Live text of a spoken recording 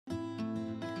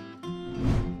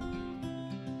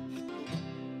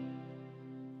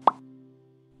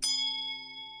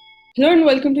Hello and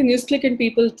welcome to NewsClick and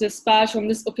People's Dispatch. On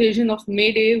this occasion of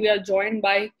May Day, we are joined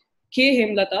by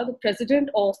Hemalata, the president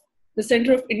of the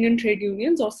Center of Indian Trade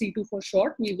Unions, or C2 for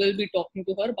short. We will be talking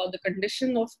to her about the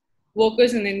condition of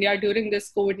workers in India during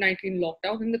this COVID-19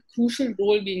 lockdown and the crucial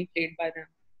role being played by them.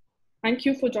 Thank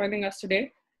you for joining us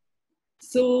today.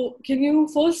 So, can you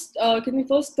first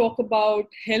talk about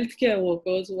healthcare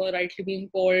workers who are rightly being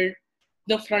called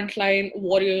the frontline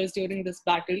warriors during this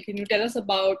battle? Can you tell us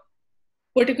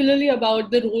particularly about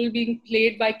the role being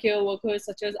played by care workers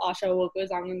such as ASHA workers,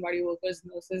 Anganwadi workers,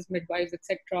 nurses, midwives,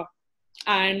 etc.,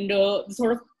 and the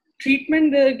sort of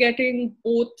treatment they're getting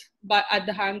both at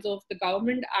the hands of the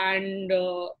government and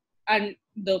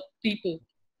the people?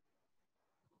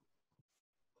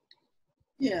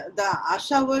 Yeah, the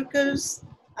ASHA workers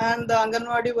and the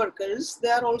Anganwadi workers, they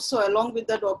are also, along with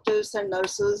the doctors and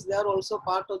nurses, they are also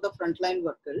part of the frontline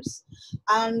workers.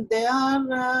 And they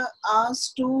are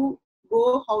asked to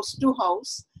go house to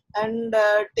house and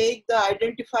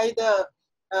identify the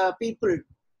people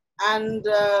and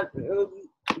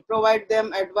provide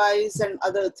them advice and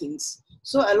other things.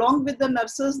 So along with the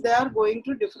nurses, they are going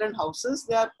to different houses.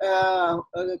 They are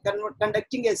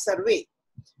conducting a survey.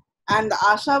 And the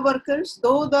ASHA workers,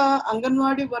 though the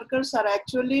Anganwadi workers are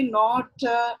actually not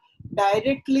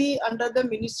directly under the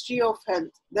Ministry of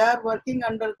Health, they are working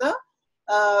under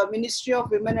the Ministry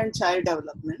of Women and Child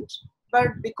Development.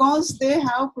 But because they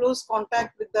have close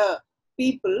contact with the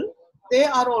people, they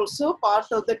are also part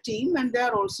of the team and they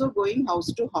are also going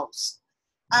house to house.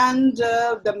 And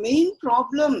the main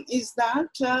problem is that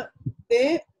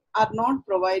they are not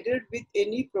provided with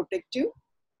any protective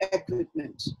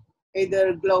equipment,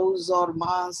 either gloves or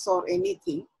masks or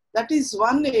anything. That is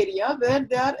one area where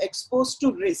they are exposed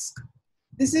to risk.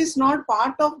 This is not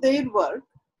part of their work,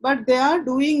 but they are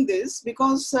doing this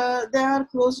because they are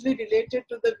closely related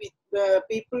to the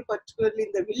people, particularly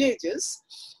in the villages.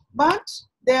 But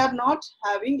they are not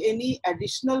having any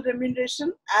additional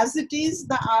remuneration. As it is,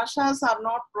 the ASHAs are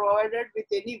not provided with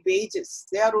any wages.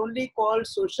 They are only called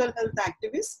social health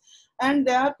activists and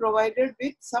they are provided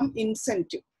with some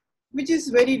incentive, which is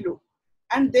very low.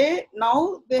 And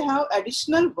now they have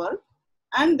additional work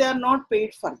and they are not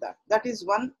paid for that. That is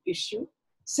one issue.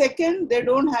 Second, they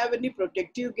don't have any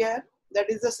protective gear. That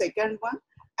is the second one.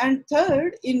 And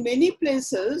third, in many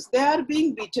places, they are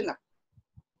being beaten up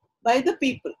by the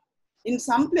people. In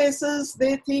some places,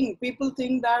 people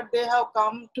think that they have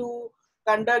come to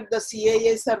conduct the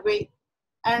CAA survey.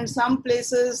 And some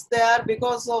places they are,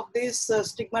 because of this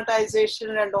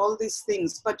stigmatization and all these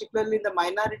things, particularly in the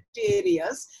minority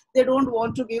areas, they don't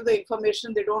want to give the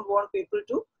information, they don't want people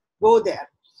to go there.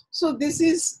 So this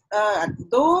is,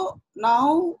 though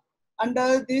now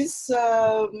under this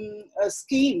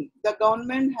scheme, the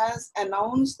government has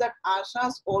announced that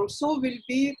ASHAs also will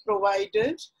be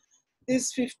provided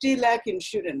this 50 lakh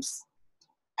insurance.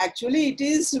 Actually, it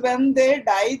is when they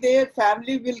die, their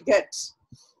family will get.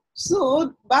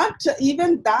 So, but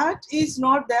even that is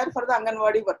not there for the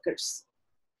Anganwadi workers.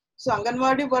 So,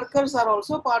 Anganwadi workers are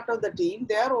also part of the team.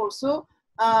 They are also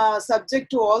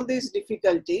subject to all these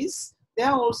difficulties. They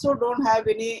also don't have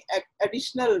any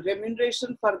additional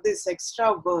remuneration for this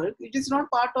extra work. It is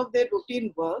not part of their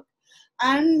routine work.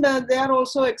 And they are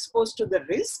also exposed to the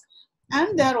risk.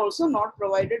 And they are also not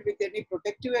provided with any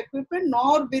protective equipment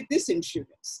nor with this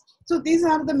insurance. So, these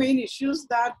are the main issues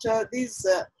that these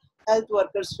health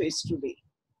workers face today.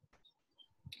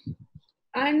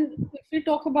 And if we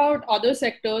talk about other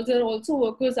sectors, there are also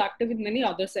workers active in many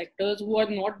other sectors who are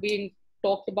not being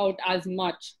talked about as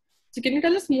much. So can you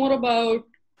tell us more about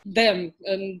them?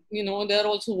 And they're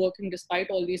also working despite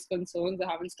all these concerns. They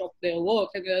haven't stopped their work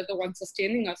and they're the ones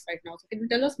sustaining us right now. So can you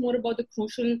tell us more about the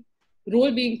crucial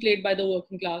role being played by the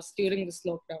working class during this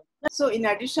lockdown? So in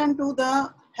addition to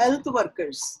the health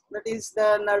workers, that is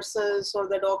the nurses or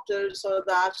the doctors or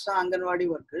the ASHA Anganwadi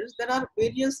workers, there are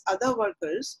various other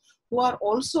workers who are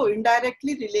also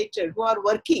indirectly related, who are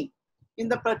working in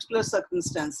the particular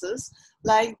circumstances,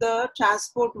 like the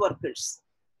transport workers,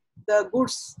 the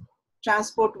goods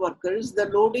transport workers, the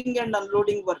loading and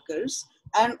unloading workers,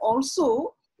 and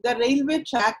also the railway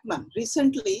trackmen.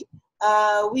 Recently,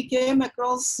 we came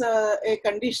across a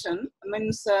condition,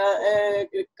 a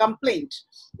complaint,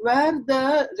 where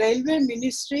the railway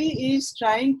ministry is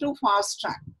trying to fast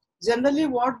track. Generally,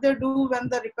 what they do when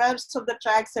the repairs of the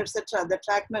tracks, etc., the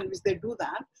trackmen, which they do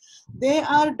that, they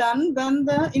are done when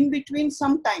in between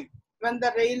some time, when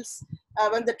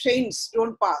the trains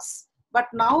don't pass. But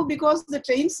now, because the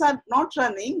trains are not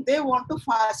running, they want to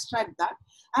fast track that,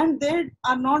 and they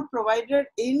are not provided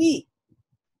any,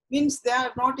 means they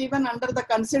are not even under the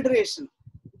consideration.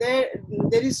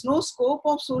 there is no scope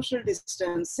of social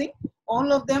distancing.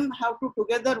 All of them have to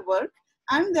together work,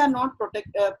 and they are not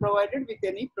provided with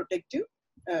any protective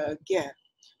care.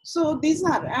 So these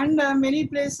are, and many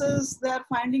places they are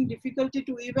finding difficulty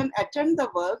to even attend the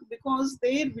work because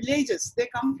their villages, they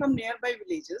come from nearby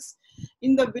villages.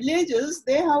 In the villages,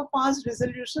 they have passed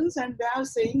resolutions and they are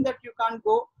saying that you can't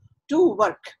go to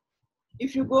work.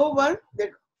 If you go work,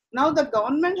 now the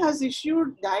government has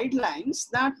issued guidelines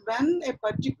that when a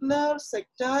particular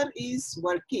sector is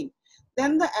working,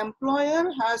 then the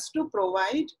employer has to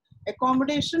provide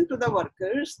accommodation to the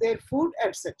workers, their food,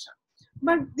 etc.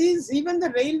 But these, even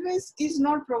the railways is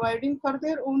not providing for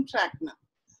their own track now.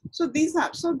 So these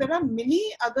are, so there are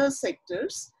many other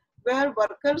sectors where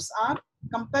workers are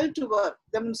compelled to work,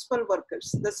 the municipal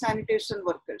workers, the sanitation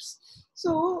workers.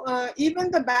 So even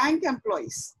the bank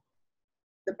employees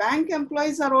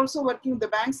are also working, the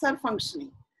banks are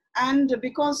functioning. And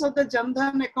because of the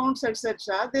Jan-Dhan accounts,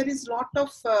 etc., there is a lot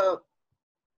of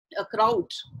a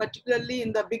crowd, particularly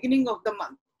in the beginning of the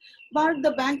month. But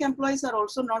the bank employees are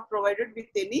also not provided with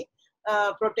any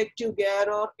protective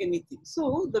gear or anything.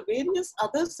 So the various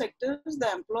other sectors, the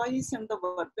employees and the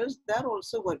workers, they are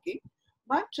also working,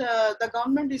 but the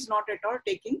government is not at all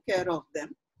taking care of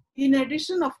them. In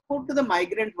addition, of course, to the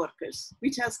migrant workers,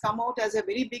 which has come out as a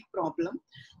very big problem,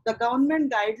 the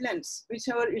government guidelines, which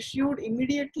were issued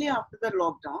immediately after the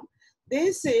lockdown,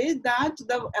 they say that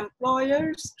the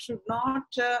employers should not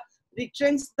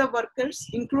retrench the workers,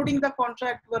 including the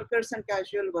contract workers and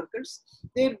casual workers.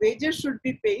 Their wages should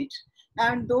be paid,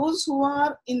 and those who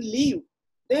are in leave,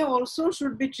 they also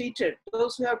should be treated.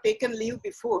 Those who have taken leave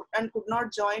before and could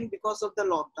not join because of the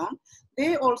lockdown,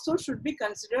 they also should be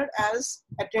considered as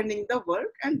attending the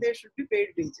work and they should be paid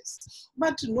wages.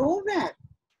 But nowhere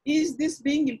is this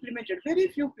being implemented. Very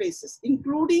few places,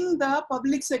 including the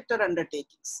public sector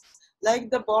undertakings. Like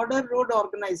the Border Road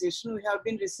Organization, we have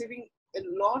been receiving a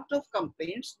lot of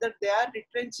complaints that they are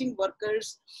retrenching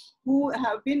workers who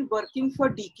have been working for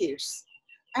decades.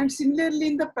 And similarly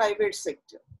in the private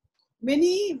sector,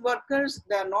 many workers,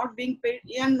 they are not being paid,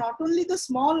 and not only the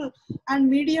small and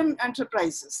medium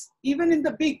enterprises, even in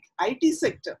the big IT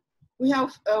sector, we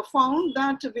have found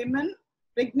that women,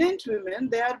 pregnant women,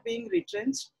 they are being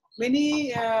retrenched.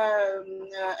 Many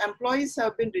employees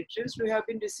have been retrenched. We have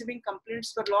been receiving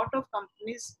complaints for a lot of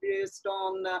companies based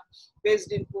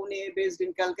in Pune, based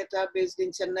in Calcutta, based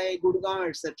in Chennai, Gurgaon,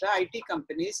 etc. IT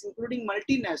companies, including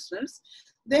multinationals,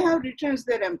 they have retrenched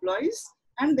their employees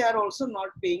and they are also not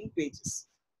paying wages.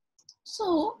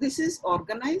 So this is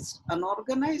organized,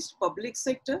 unorganized public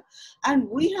sector, and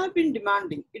we have been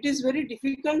demanding. It is very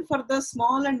difficult for the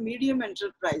small and medium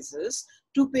enterprises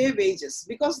to pay wages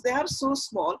because they are so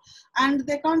small and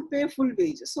they can't pay full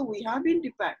wages. So we have been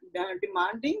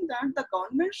demanding that the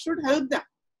government should help them,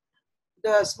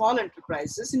 the small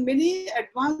enterprises. In many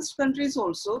advanced countries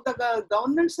also, the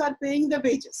governments are paying the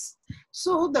wages.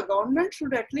 So the government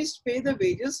should at least pay the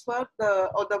wages for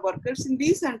the workers in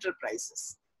these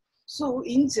enterprises. So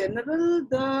in general,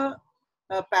 the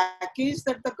package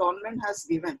that the government has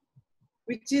given,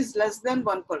 which is less than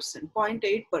 1%,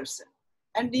 0.8%.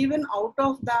 And even out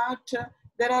of that,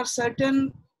 there are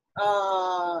certain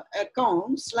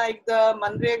accounts like the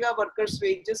Manrega workers'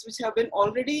 wages, which have been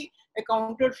already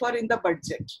accounted for in the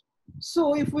budget.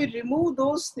 So if we remove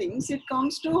those things, it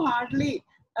comes to hardly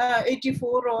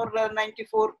 84 or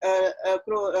 94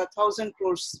 thousand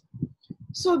crores.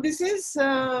 So this is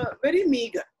very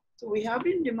meager. So we have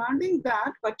been demanding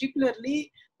that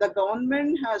particularly the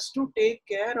government has to take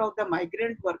care of the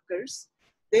migrant workers.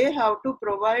 They have to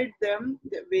provide them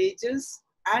the wages,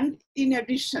 and in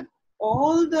addition,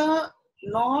 all the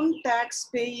non-tax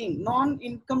paying,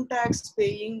 non-income tax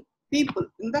paying people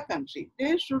in the country,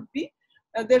 there should be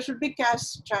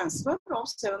cash transfer of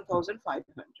 7,500,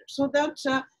 so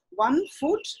that one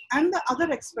food and the other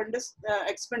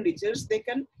expenditures they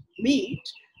can meet.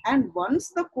 And once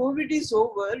the COVID is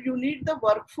over, you need the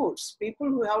workforce, people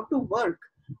who have to work.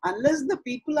 Unless the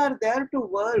people are there to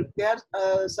work, they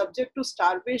are subject to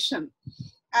starvation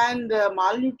and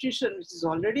malnutrition, which is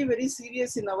already very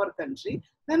serious in our country,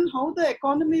 then how the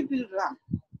economy will run?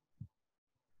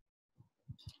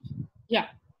 Yeah,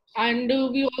 and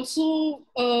we also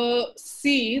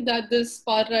see that this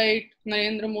far-right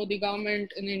Narendra Modi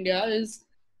government in India is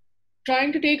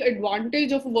trying to take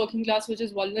advantage of a working class which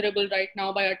is vulnerable right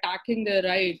now by attacking their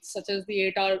rights, such as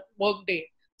the 8-hour workday.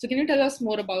 So can you tell us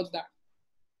more about that?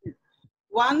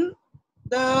 One,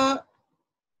 the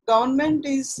government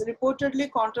is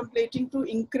reportedly contemplating to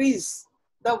increase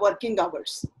the working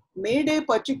hours. May Day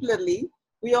particularly,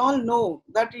 we all know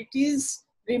that it is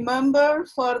remember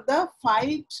for the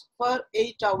fight for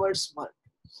 8 hours work.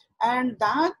 And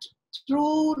that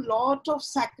through lot of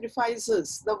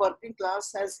sacrifices the working class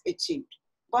has achieved.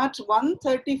 But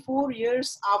 134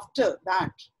 years after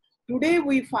that, today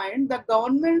we find the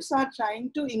governments are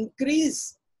trying to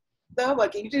increase the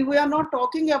working. We are not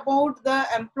talking about the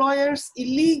employers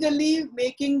illegally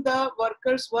making the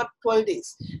workers work 12 days.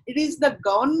 It is the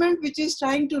government which is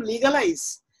trying to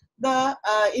legalize the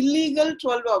illegal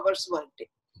 12 hours workday.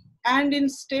 And in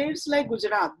states like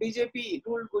Gujarat, BJP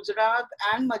ruled Gujarat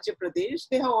and Madhya Pradesh,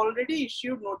 they have already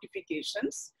issued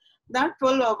notifications that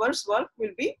 12 hours work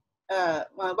will be,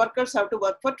 workers have to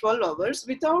work for 12 hours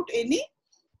without any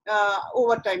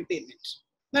overtime payment.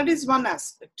 That is one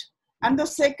aspect. And the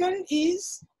second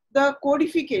is the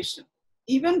codification.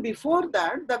 Even before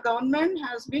that, the government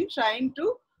has been trying to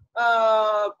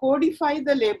codify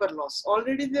the labor laws.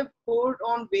 Already the Code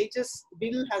on Wages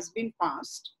bill has been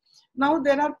passed. Now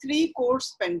there are 3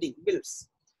 codes pending bills.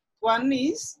 One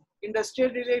is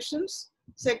industrial relations,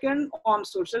 second on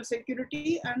social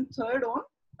security, and third on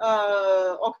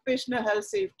occupational health,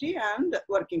 safety and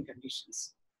working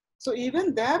conditions. So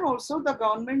even there also the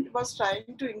government was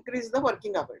trying to increase the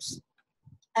working hours.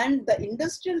 And the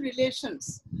industrial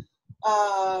relations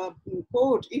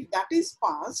code, if that is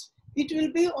passed, it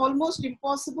will be almost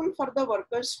impossible for the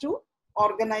workers to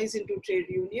organize into trade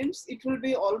unions. It will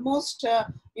be almost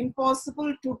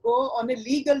impossible to go on a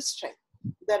legal strike.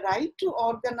 The right to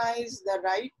organize, the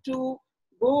right to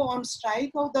go on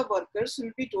strike of the workers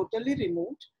will be totally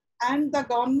removed. And the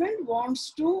government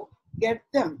wants to get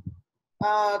them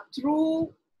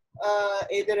through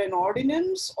either an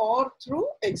ordinance or through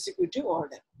executive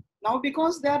order. Now,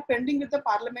 because they are pending with the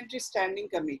Parliamentary Standing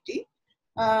Committee,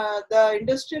 the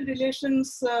Industrial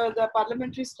Relations, the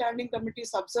Parliamentary Standing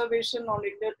Committee's observation on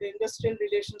Industrial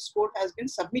Relations Code has been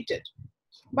submitted,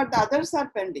 but the others are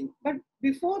pending. But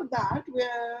before that,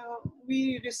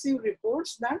 we receive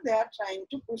reports that they are trying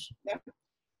to push them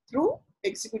through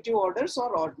executive orders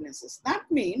or ordinances. That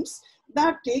means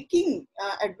that taking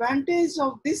advantage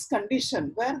of this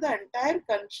condition where the entire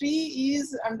country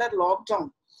is under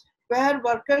lockdown, where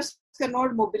workers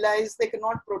cannot mobilize, they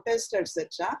cannot protest,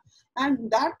 etc. And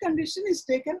that condition is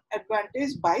taken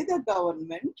advantage by the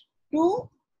government to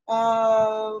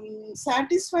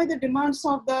satisfy the demands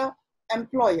of the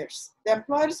employers. The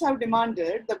employers have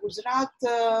demanded, the Gujarat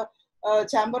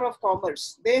Chamber of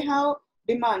Commerce, they have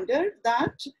demanded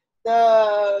that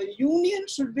the union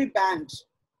should be banned.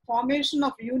 Formation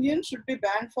of union should be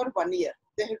banned for 1 year.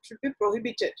 They should be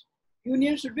prohibited.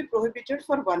 Union should be prohibited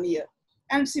for 1 year.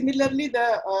 And similarly,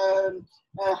 the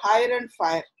hire and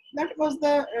fire. That was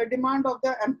the demand of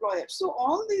the employer. So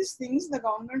all these things the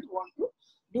government want to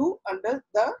do under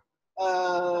the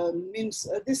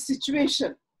this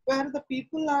situation where the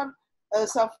people are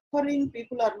suffering,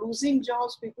 people are losing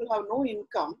jobs, people have no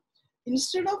income.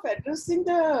 Instead of addressing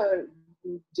the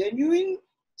genuine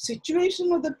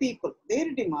situation of the people,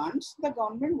 their demands, the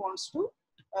government wants to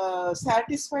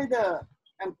satisfy the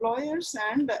employers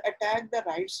and attack the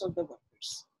rights of the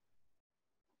workers.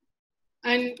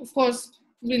 And of course,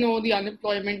 we know the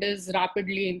unemployment is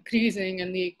rapidly increasing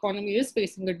and the economy is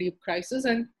facing a deep crisis.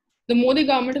 And the Modi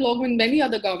government, along with many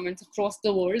other governments across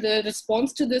the world, their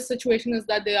response to this situation is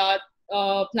that they are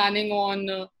planning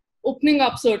on opening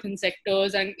up certain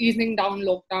sectors and easing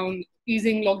lockdown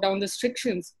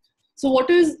restrictions. So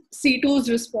what is C2's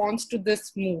response to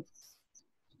this move?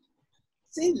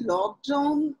 See,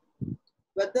 lockdown,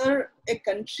 whether a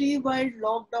countrywide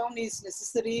lockdown is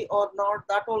necessary or not,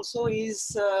 that also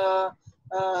is an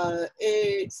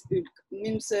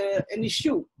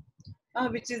issue,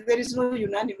 which is there is no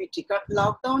unanimity.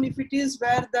 Lockdown, if it is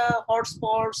where the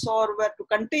hotspots or where to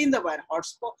contain the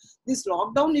hotspot, this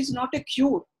lockdown is not a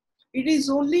cure. It is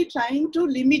only trying to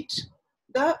limit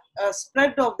the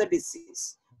spread of the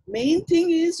disease. Main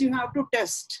thing is you have to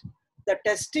test. The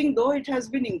testing, though it has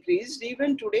been increased,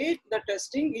 even today the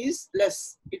testing is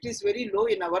less. It is very low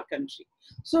in our country.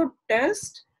 So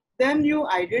test, then you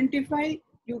identify,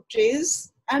 you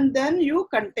trace, and then you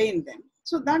contain them.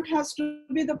 So that has to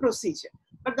be the procedure.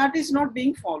 But that is not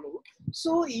being followed.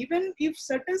 So even if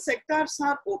certain sectors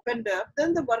are opened up,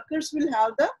 then the workers will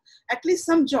have at least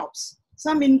some jobs,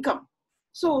 some income.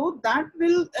 So that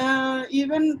will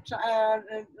even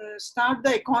start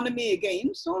the economy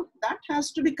again. So that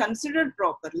has to be considered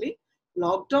properly.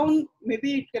 Lockdown,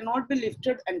 maybe it cannot be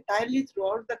lifted entirely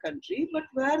throughout the country, but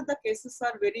where the cases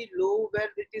are very low, where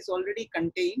it is already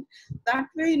contained, that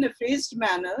way in a phased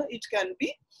manner, it can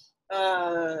be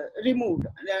removed.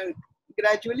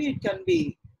 Gradually it can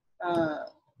be,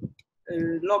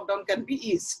 lockdown can be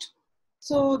eased.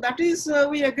 So that is,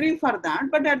 we agree for that.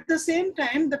 But at the same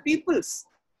time, the people's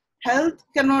health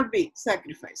cannot be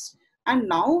sacrificed. And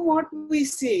now what we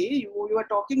say, you are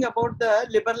talking about the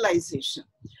liberalization.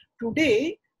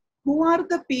 Today, who are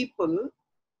the people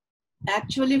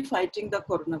actually fighting the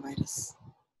coronavirus?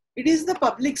 It is the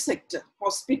public sector,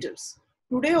 hospitals.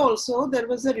 Today also there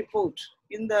was a report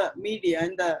in the media,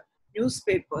 in the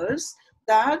newspapers,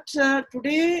 that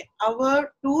today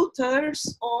our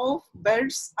 2/3 of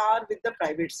beds are with the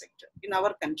private sector in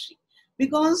our country.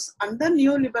 Because under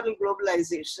neoliberal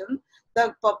globalization,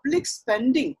 the public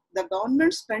spending, the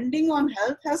government spending on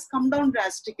health has come down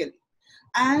drastically.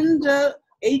 And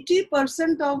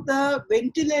 80% of the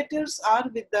ventilators are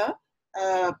with the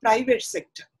private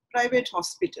sector, private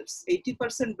hospitals.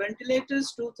 80%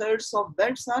 ventilators, 2/3 of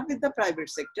beds are with the private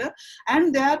sector,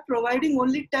 and they are providing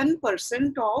only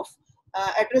 10% of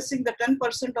addressing the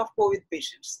 10% of COVID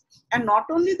patients. And not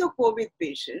only the COVID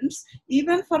patients,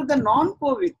 even for the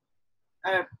non-COVID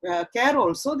care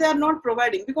also, they are not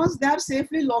providing, because they are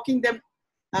safely locking them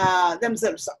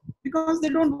themselves up, because they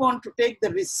don't want to take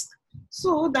the risk.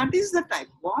 So that is the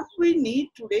type. What we need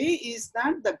today is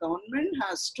that the government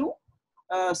has to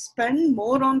spend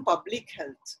more on public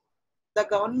health. The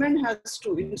government has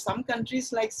to, in some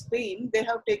countries like Spain, they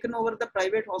have taken over the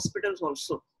private hospitals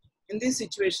also in this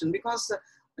situation. Because,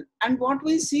 and what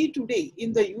we see today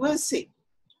in the USA,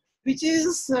 which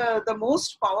is the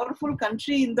most powerful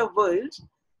country in the world,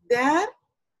 there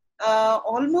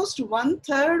almost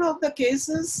 1/3 of the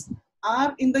cases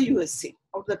are in the USA.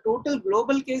 Of the total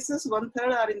global cases,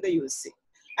 1/3 are in the USA.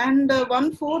 And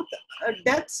 1/4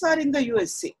 deaths are in the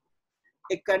USA.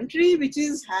 A country which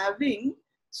is having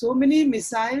so many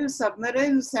missiles,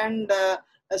 submarines, and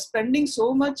spending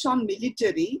so much on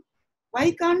military, why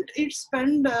can't it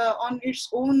spend on its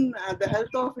own, the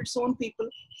health of its own people?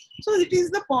 So it is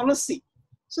the policy.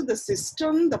 So the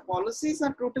system, the policies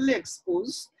are totally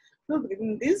exposed. So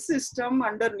in this system,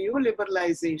 under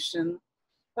neoliberalization,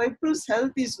 people's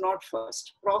health is not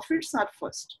first. Profits are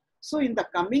first. So in the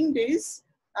coming days,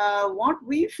 what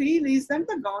we feel is that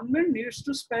the government needs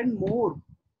to spend more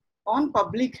on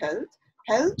public health.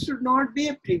 Health should not be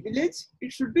a privilege.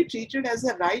 It should be treated as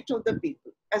a right of the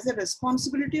people, as a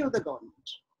responsibility of the government.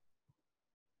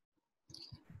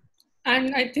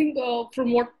 And I think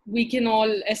from what we can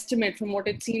all estimate, from what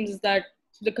it seems, is that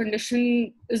the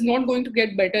condition is not going to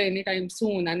get better anytime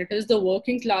soon. And it is the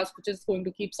working class which is going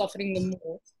to keep suffering the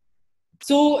most.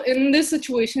 So in this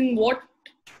situation, what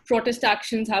protest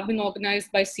actions have been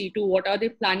organized by C2? What are they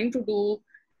planning to do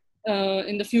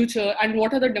in the future? And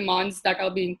what are the demands that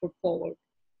are being put forward?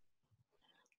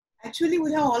 Actually,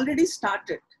 we have already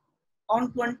started.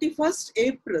 On 21st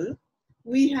April,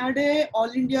 we had a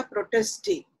All India Protest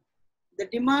Day. The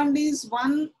demand is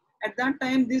one, at that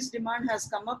time this demand has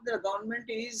come up, the government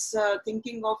is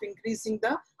thinking of increasing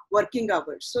the working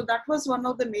hours. So that was one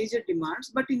of the major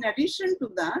demands. But in addition to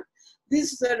that,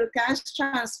 this cash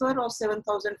transfer of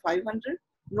 7,500,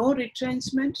 no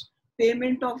retrenchment,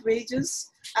 payment of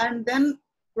wages, and then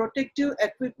protective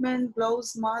equipment,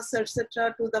 gloves, masks,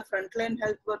 etc. to the frontline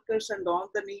health workers and all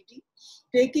the needy,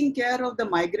 taking care of the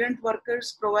migrant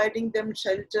workers, providing them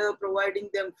shelter, providing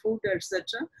them food,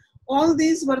 etc. All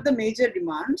these were the major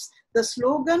demands. The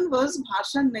slogan was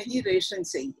 "Bhashan nahi ration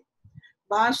chahiye."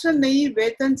 Bhashan nahi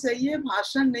vetan chahiye,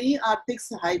 bhashan nahi arthik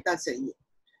sahayata chahiye.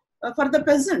 For the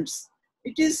peasants,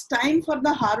 it is time for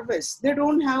the harvest. They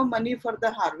don't have money for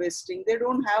the harvesting. They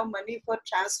don't have money for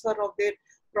transfer of their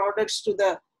products to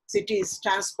the cities,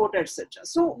 transport, etc.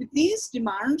 So with these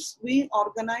demands, we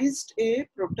organized a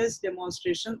protest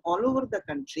demonstration all over the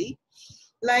country,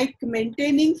 like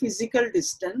maintaining physical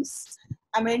distance,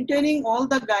 maintaining all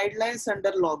the guidelines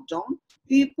under lockdown.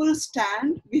 People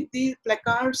stand with the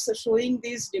placards showing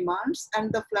these demands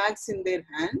and the flags in their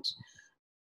hand.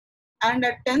 And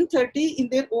at 10:30 in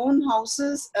their own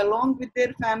houses, along with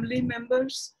their family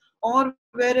members, or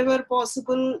wherever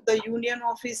possible, the union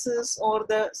offices or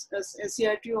the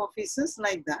CIT offices,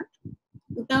 like that,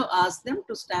 we have asked them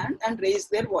to stand and raise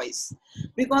their voice.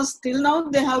 Because till now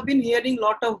they have been hearing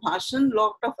lot of bhashan,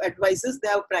 lot of advices, they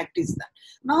have practiced that.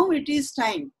 Now it is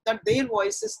time that their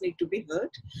voices need to be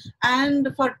heard.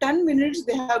 And for 10 minutes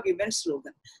they have given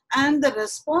slogan. And the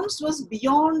response was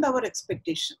beyond our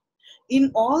expectation.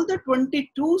 In all the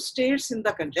 22 states in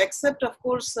the country, except of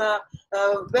course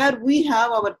where we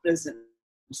have our presence,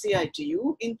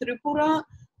 CITU, in Tripura,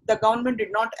 the government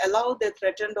did not allow, they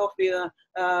threatened of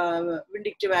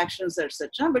vindictive actions,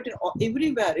 etc. But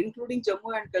everywhere, including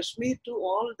Jammu and Kashmir, to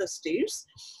all the states,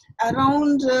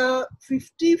 around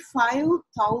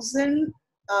 55,000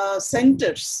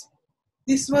 centers.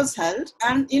 This was held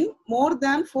and in more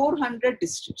than 400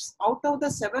 districts. Out of the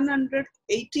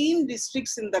 718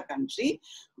 districts in the country,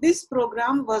 this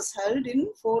program was held in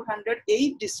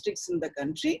 408 districts in the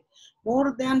country,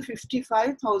 more than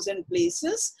 55,000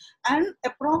 places, and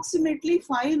approximately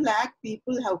 5 lakh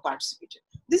people have participated.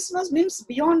 This means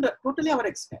beyond totally our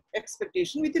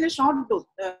expectation within a short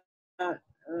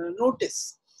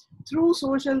notice. Through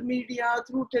social media,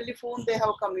 through telephone, they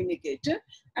have communicated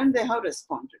and they have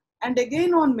responded. And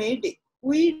again on May Day,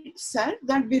 we said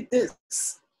that with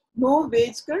this, no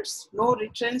wage cuts, no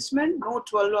retrenchment, no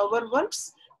 12-hour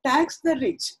works, tax the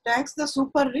rich, tax the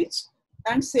super rich,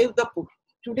 and save the poor.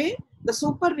 Today, the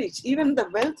super rich, even the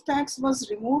wealth tax was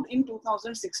removed in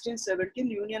 2016-17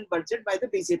 union budget by the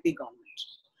BJP government.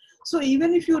 So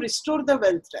even if you restore the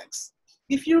wealth tax,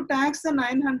 if you tax the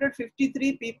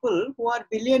 953 people who are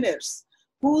billionaires,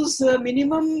 whose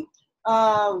minimum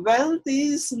wealth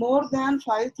is more than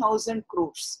 5,000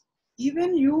 crores,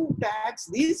 even you tax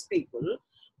these people,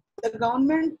 the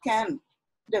government can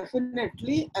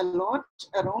definitely allot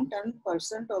around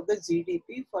 10% of the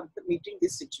GDP for meeting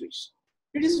this situation.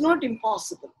 It is not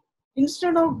impossible.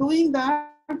 Instead of doing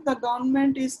that, the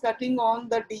government is cutting on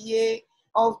the DA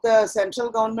of the central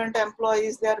government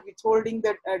employees. They are withholding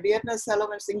the dearness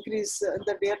allowance, increase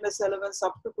the dearness allowance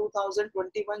up to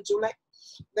 2021 July.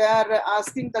 They are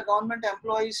asking the government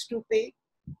employees to pay,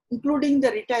 including the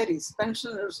retirees,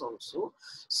 pensioners also.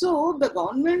 So the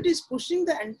government is pushing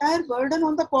the entire burden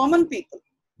on the common people,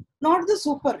 not the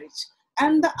super rich.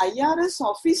 And the IRS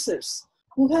officers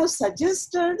who have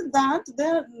suggested that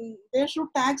they should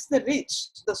tax the rich,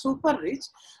 the super rich,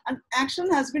 and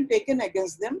action has been taken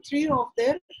against them. 3 of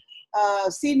their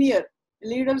senior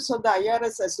leaders of the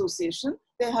IRS association,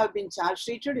 they have been charge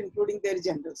sheeted, including their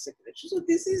general secretary. So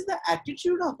this is the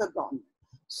attitude of the government.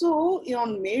 So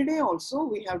on May Day also,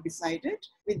 we have decided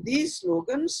with these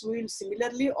slogans, we will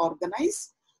similarly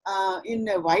organize in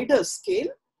a wider scale.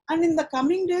 And in the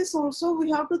coming days also, we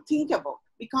have to think about,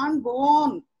 we can't go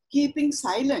on keeping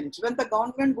silent when the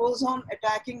government goes on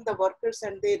attacking the workers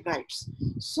and their rights.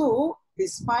 So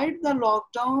despite the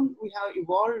lockdown, we have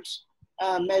evolved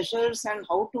measures and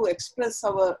how to express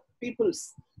our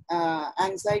people's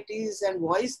anxieties and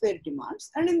voice their demands.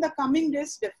 And in the coming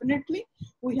days, definitely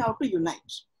we have to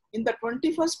unite. In the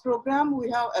 21st program,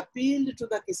 we have appealed to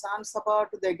the Kisan Sabha,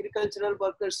 to the Agricultural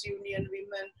Workers Union,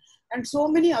 women, and so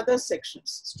many other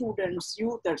sections, students,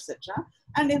 youth, etc.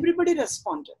 And everybody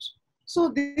responded. So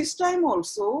this time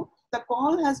also, the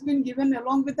call has been given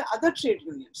along with the other trade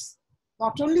unions,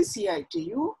 not only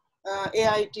CITU,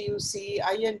 AITUC,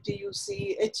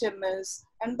 INTUC, HMS,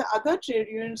 and the other trade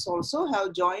unions also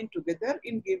have joined together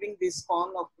in giving this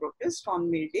call of protest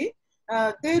on May Day.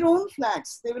 Their own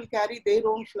flags, they will carry their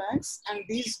own flags and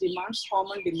these demands,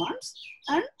 common demands,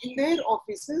 and in their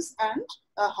offices and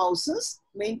houses,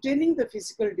 maintaining the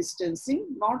physical distancing,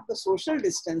 not the social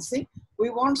distancing. We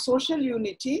want social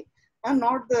unity and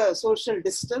not the social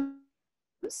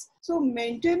distance. So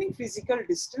maintaining physical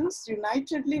distance,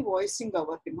 unitedly voicing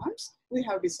our demands, we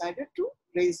have decided to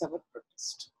raise our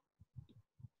protest.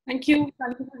 Thank you.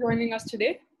 Thank you for joining us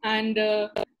today. And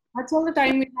that's all the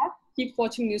time we have. Keep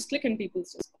watching NewsClick and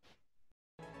People's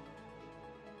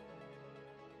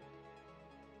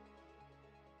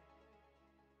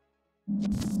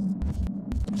Response.